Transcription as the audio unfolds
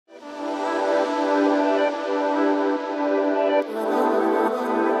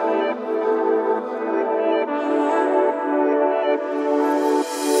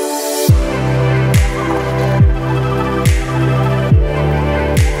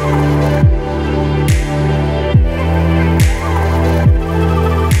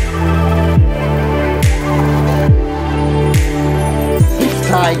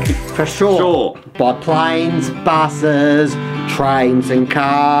Dhaka shore. Sure. By planes, buses, trains and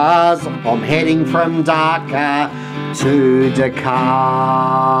cars. I'm heading from Dhaka to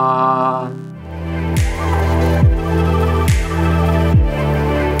Dakar.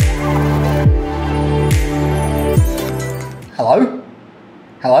 Hello.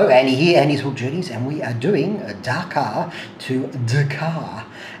 Hello, Andy here, Andy's Hook Journeys, and we are doing Dakar to Dakar.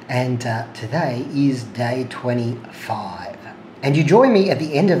 And today is day 25. And you join me at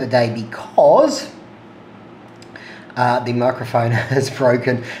the end of the day because the microphone has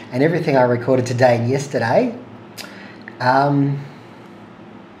broken and everything I recorded today and yesterday,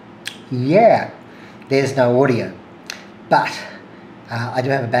 yeah, there's no audio. But I do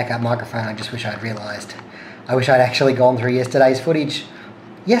have a backup microphone. I just wish I'd realised. I wish I'd actually gone through yesterday's footage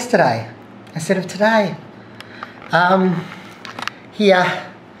yesterday instead of today. Here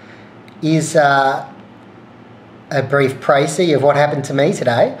is a brief précis of what happened to me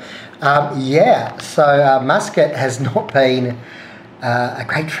today. Yeah, so Muscat has not been a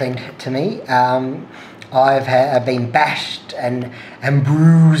great friend to me. I've been bashed and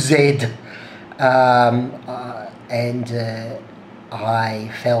bruised, and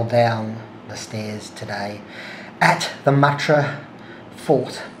I fell down the stairs today at the Mutrah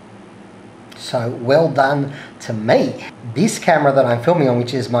Fort. So well done to me. This camera that I'm filming on,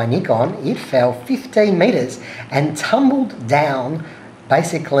 which is my Nikon, it fell 15 meters and tumbled down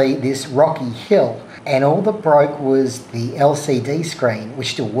basically this rocky hill, and all that broke was the LCD screen,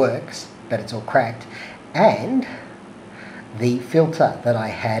 which still works but it's all cracked, and the filter that I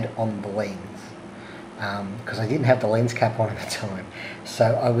had on the lens, because I didn't have the lens cap on at the time.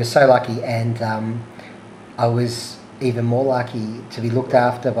 So I was so lucky, and I was even more lucky to be looked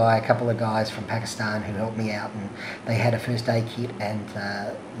after by a couple of guys from Pakistan who helped me out, and they had a first aid kit, and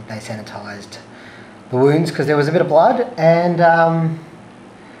they sanitized the wounds because there was a bit of blood, and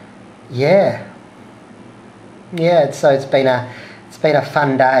yeah, so it's been a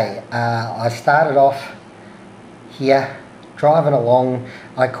fun day. I started off here driving along.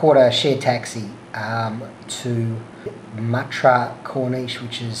 I caught a shared taxi to Mutrah Corniche,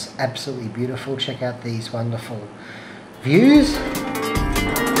 which is absolutely beautiful. Check out these wonderful views.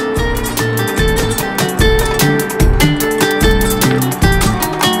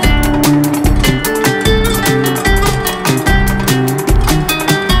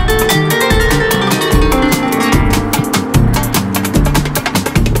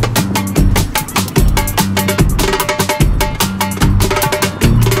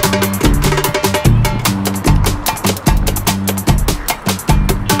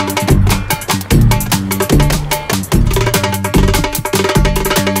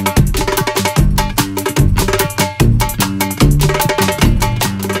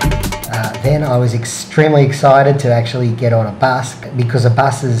 Then I was extremely excited to actually get on a bus, because a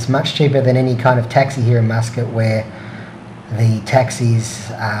bus is much cheaper than any kind of taxi here in Muscat, where the taxis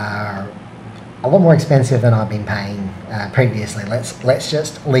are a lot more expensive than I've been paying previously. Let's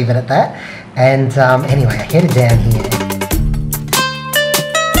just leave it at that. And anyway, I headed down here.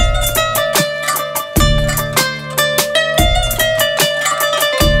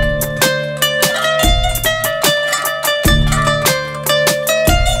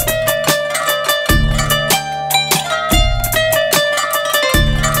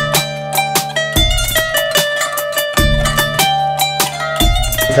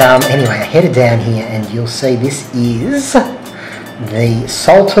 Anyway, I headed down here, and you'll see this is the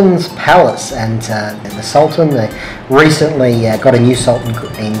Sultan's Palace, and the Sultan recently got a new Sultan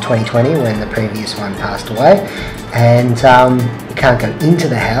in 2020 when the previous one passed away, and you can't go into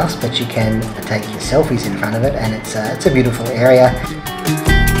the house, but you can take your selfies in front of it, and it's a beautiful area.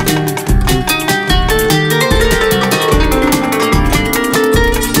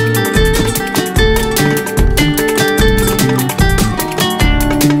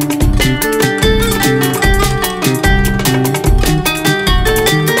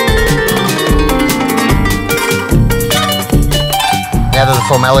 Now that the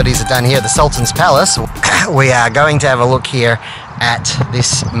formalities are done here at the Sultan's Palace, we are going to have a look here at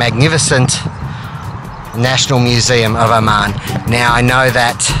this magnificent National Museum of Oman. Now I know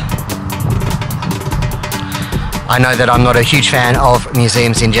that I'm not a huge fan of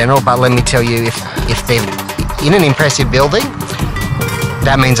museums in general, but let me tell you, if they're in an impressive building,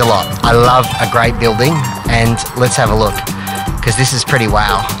 that means a lot. I love a great building, and let's have a look, because this is pretty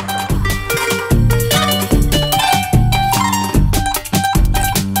wow.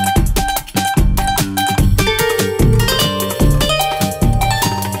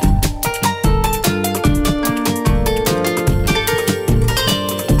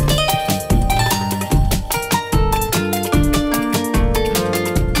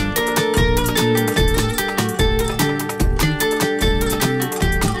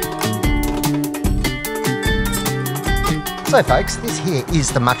 So folks, this here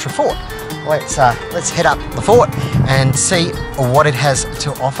is the Mutrah Fort. Let's head up the fort and see what it has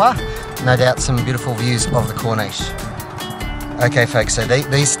to offer. No doubt some beautiful views of the Corniche. Okay folks, so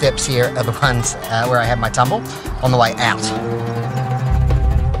these steps here are the ones where I had my tumble on the way out.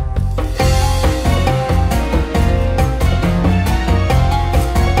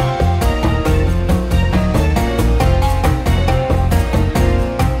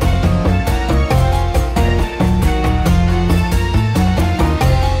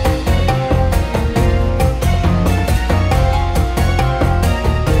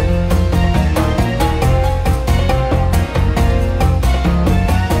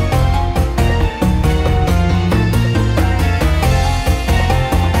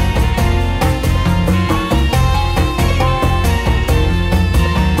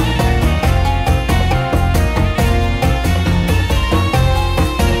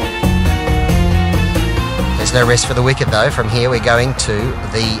 No rest for the wicked though. From here we're going to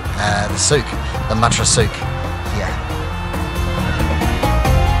the Souq, the Mutrah Souq here.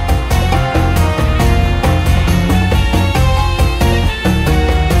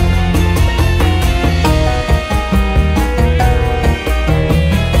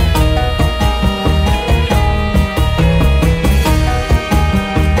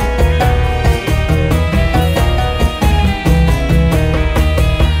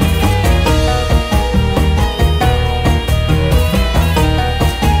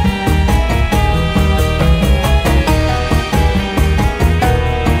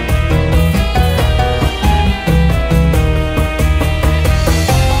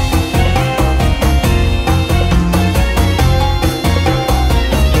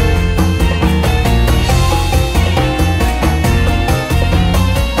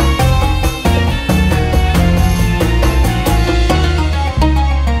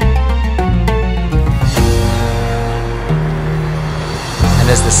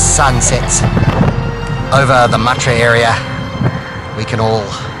 As the sun sets over the Mutrah area, we can all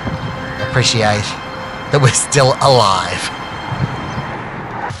appreciate that we're still alive.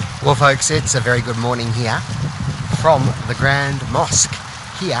 Well folks, it's a very good morning here from the Grand Mosque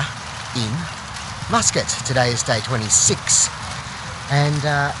here in Muscat. Today is day 26 and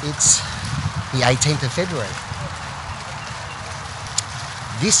it's the 18th of February.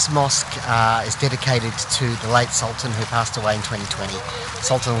 This mosque is dedicated to the late Sultan who passed away in 2020,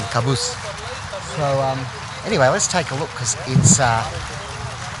 Sultan Qaboos. So anyway, let's take a look because it's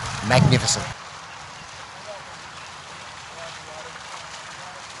magnificent.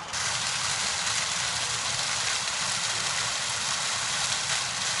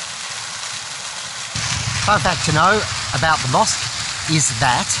 Fun fact to know about the mosque is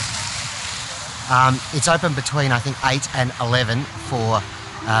that it's open between I think 8 and 11 for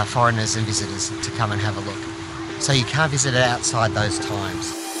foreigners and visitors to come and have a look. So you can't visit it outside those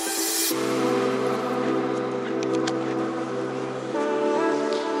times.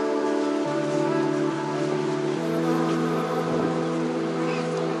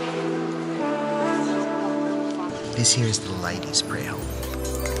 This here is the ladies' prayer hall.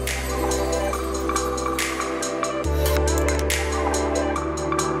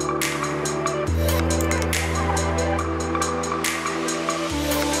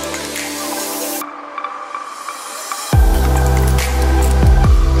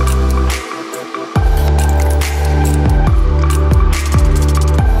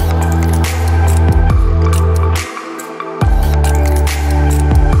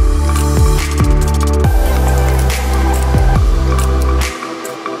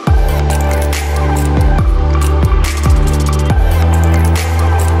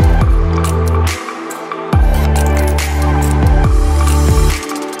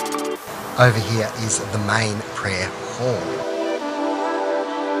 Over here is the main prayer hall.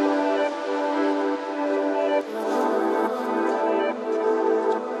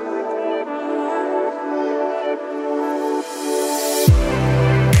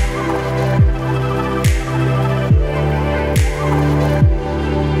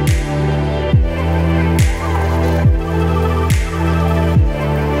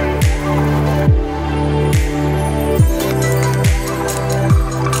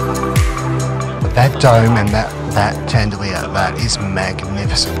 That dome and that chandelier, that is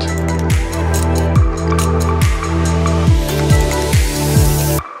magnificent.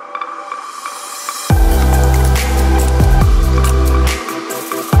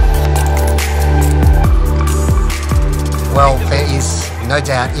 Well, there is no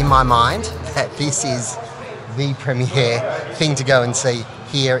doubt in my mind that this is the premier thing to go and see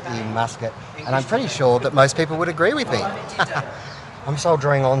here in Muscat, and I'm pretty sure that most people would agree with me. I'm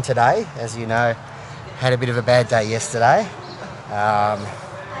soldiering on today, as you know. Had a bit of a bad day yesterday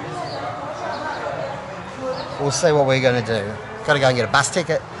We'll see what we're going to do. Got to go and get a bus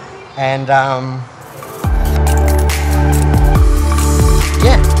ticket, and yeah.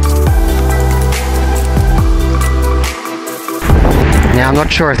 Now I'm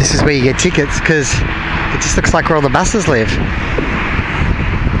not sure if this is where you get tickets because it just looks like where all the buses live.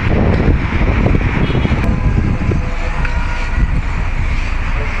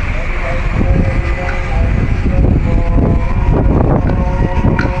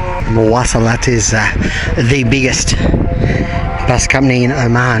 Mawassalat is the biggest bus company in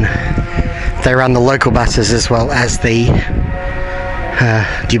Oman. They run the local buses as well as the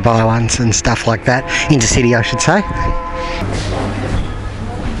Dubai ones and stuff like that. Intercity, I should say.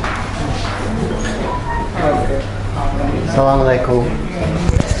 Assalamu alaikum.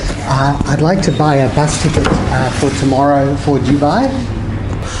 I'd like to buy a bus ticket for tomorrow for Dubai.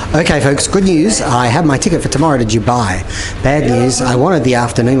 Okay folks, good news, I have my ticket for tomorrow to Dubai. Bad news, I wanted the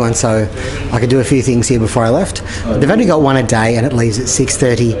afternoon one so I could do a few things here before I left. But they've only got one a day and it leaves at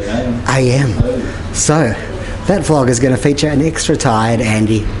 6:30 AM. So, that vlog is going to feature an extra tired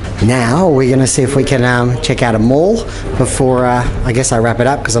Andy. Now, we're going to see if we can check out a mall before I guess I wrap it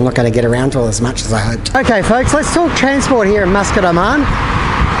up because I'm not going to get around to it as much as I hoped. Okay folks, let's talk transport here in Muscat, Oman.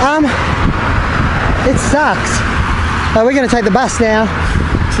 It sucks. We're going to take the bus now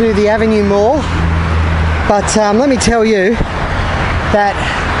to the Avenue Mall, but let me tell you that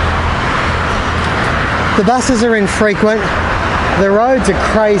the buses are infrequent, the roads are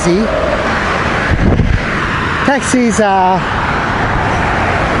crazy, taxis are,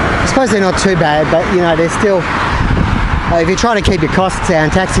 I suppose they're not too bad, but you know, they're still, if you're trying to keep your costs down,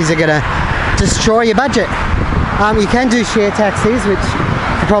 taxis are going to destroy your budget. You can do share taxis, which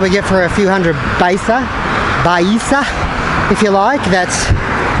you probably get for a few hundred baisa, if you like. That's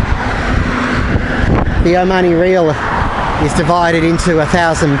the Omani real is divided into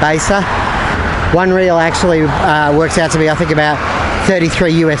 1,000 baisa. 1 real actually works out to be, I think, about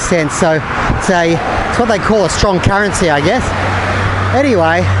 33 US cents. So it's what they call a strong currency, I guess.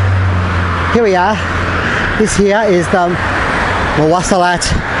 Anyway, here we are. This here is the Mawassalat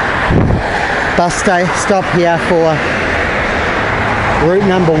bus stop here for route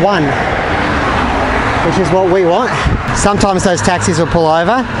number 1, which is what we want. Sometimes those taxis will pull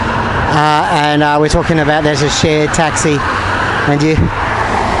over. And we're talking about there's a shared taxi and you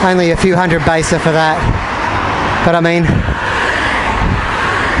only a few hundred baisa for that, but I mean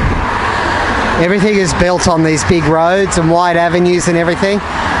everything is built on these big roads and wide avenues and everything,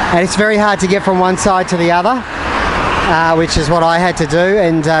 and it's very hard to get from one side to the other, which is what I had to do.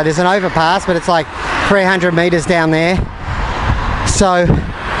 And there's an overpass, but it's like 300 meters down there, so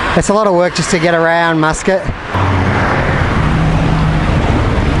it's a lot of work just to get around Muscat.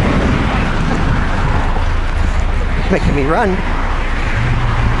 Making me run.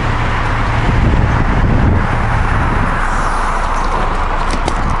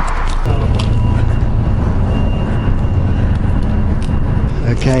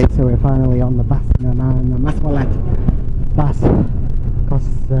 Okay, so we're finally on the bus in Oman. The Mawassalat bus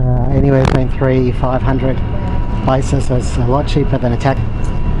costs anywhere between 300-500 baisa, so it's a lot cheaper than a taxi.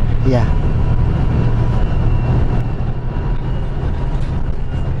 Yeah.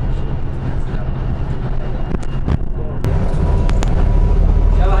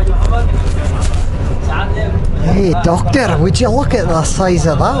 Hey doctor, would you look at the size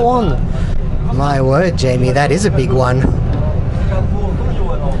of that one? My word, Jamie, that is a big one.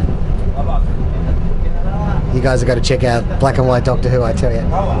 You guys have got to check out Black and White Doctor Who, I tell you.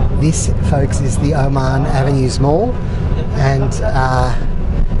 This, folks, is the Oman Avenues Mall, and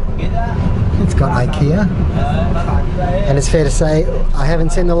it's got IKEA. And it's fair to say, I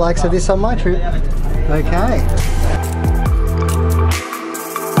haven't seen the likes of this on my trip. Okay.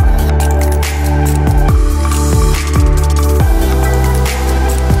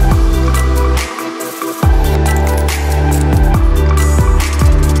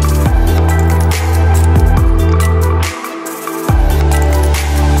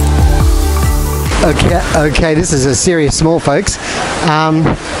 Okay, this is a serious small, folks.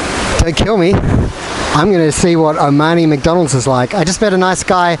 Don't kill me. I'm going to see what Omani McDonald's is like. I just met a nice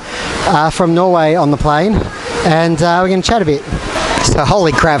guy from Norway on the plane, and we're going to chat a bit. So,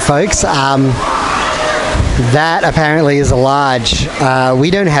 holy crap, folks. That apparently is a large. We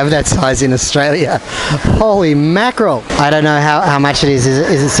don't have that size in Australia. Holy mackerel. I don't know how much it is.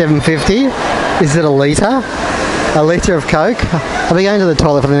 Is it $7.50? Is it a litre? A litre of Coke? I'll be going to the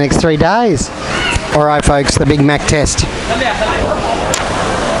toilet for the next 3 days. Alright folks, the Big Mac test.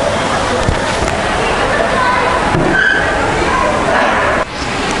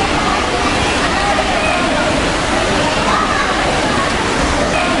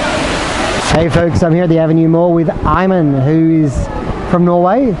 Hey folks, I'm here at the Avenue Mall with Ayman, who is from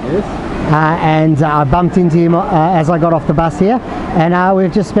Norway. Yes. And I bumped into him as I got off the bus here, and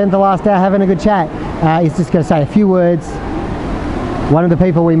we've just spent the last hour having a good chat. He's just going to say a few words. One of the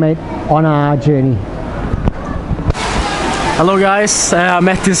people we meet on our journey. Hello guys, I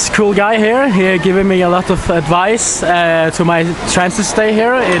met this cool guy here. He giving me a lot of advice to my transit stay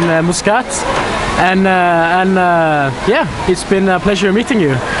here in Muscat, and yeah, it's been a pleasure meeting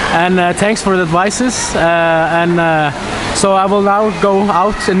you. And thanks for the advices. So I will now go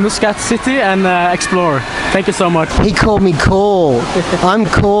out in Muscat city and explore. Thank you so much. He called me cool. I'm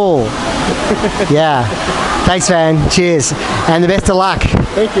cool. Yeah. Thanks, man. Cheers, and the best of luck.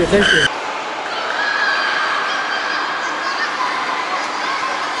 Thank you. Thank you.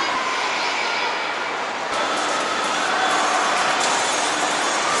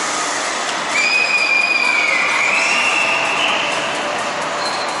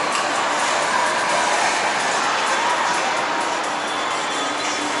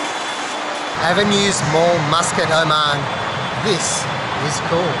 Avenues Mall, Muscat, Oman. This is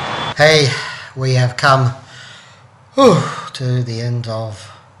cool. Hey, we have come to the end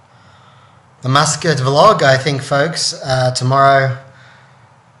of the Muscat vlog, I think, folks. Tomorrow,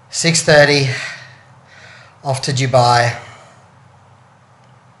 6:30, off to Dubai.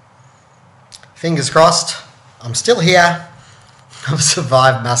 Fingers crossed, I'm still here. I've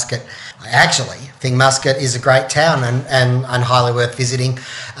survived Muscat. I actually think Muscat is a great town and highly worth visiting.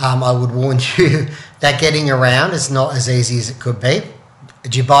 I would warn you that getting around is not as easy as it could be.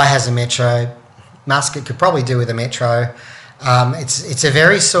 Dubai has a metro. Muscat could probably do with a metro. It's a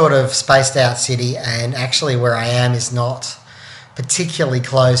very sort of spaced out city, and actually where I am is not particularly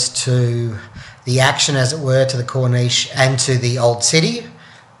close to the action, as it were, to the Corniche and to the old city,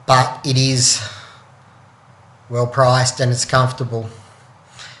 but it is well priced and it's comfortable.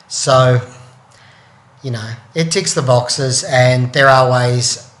 So, you know, it ticks the boxes, and there are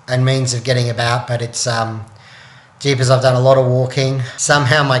ways and means of getting about, but it's jeepers, I've done a lot of walking.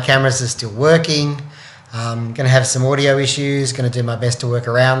 Somehow my cameras are still working. I'm going to have some audio issues, going to do my best to work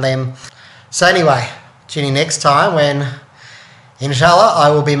around them. So anyway, tune in next time when, inshallah, I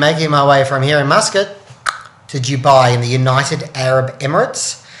will be making my way from here in Muscat to Dubai in the United Arab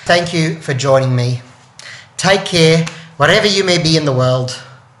Emirates. Thank you for joining me. Take care, wherever you may be in the world.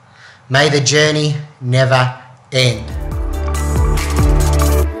 May the journey never end.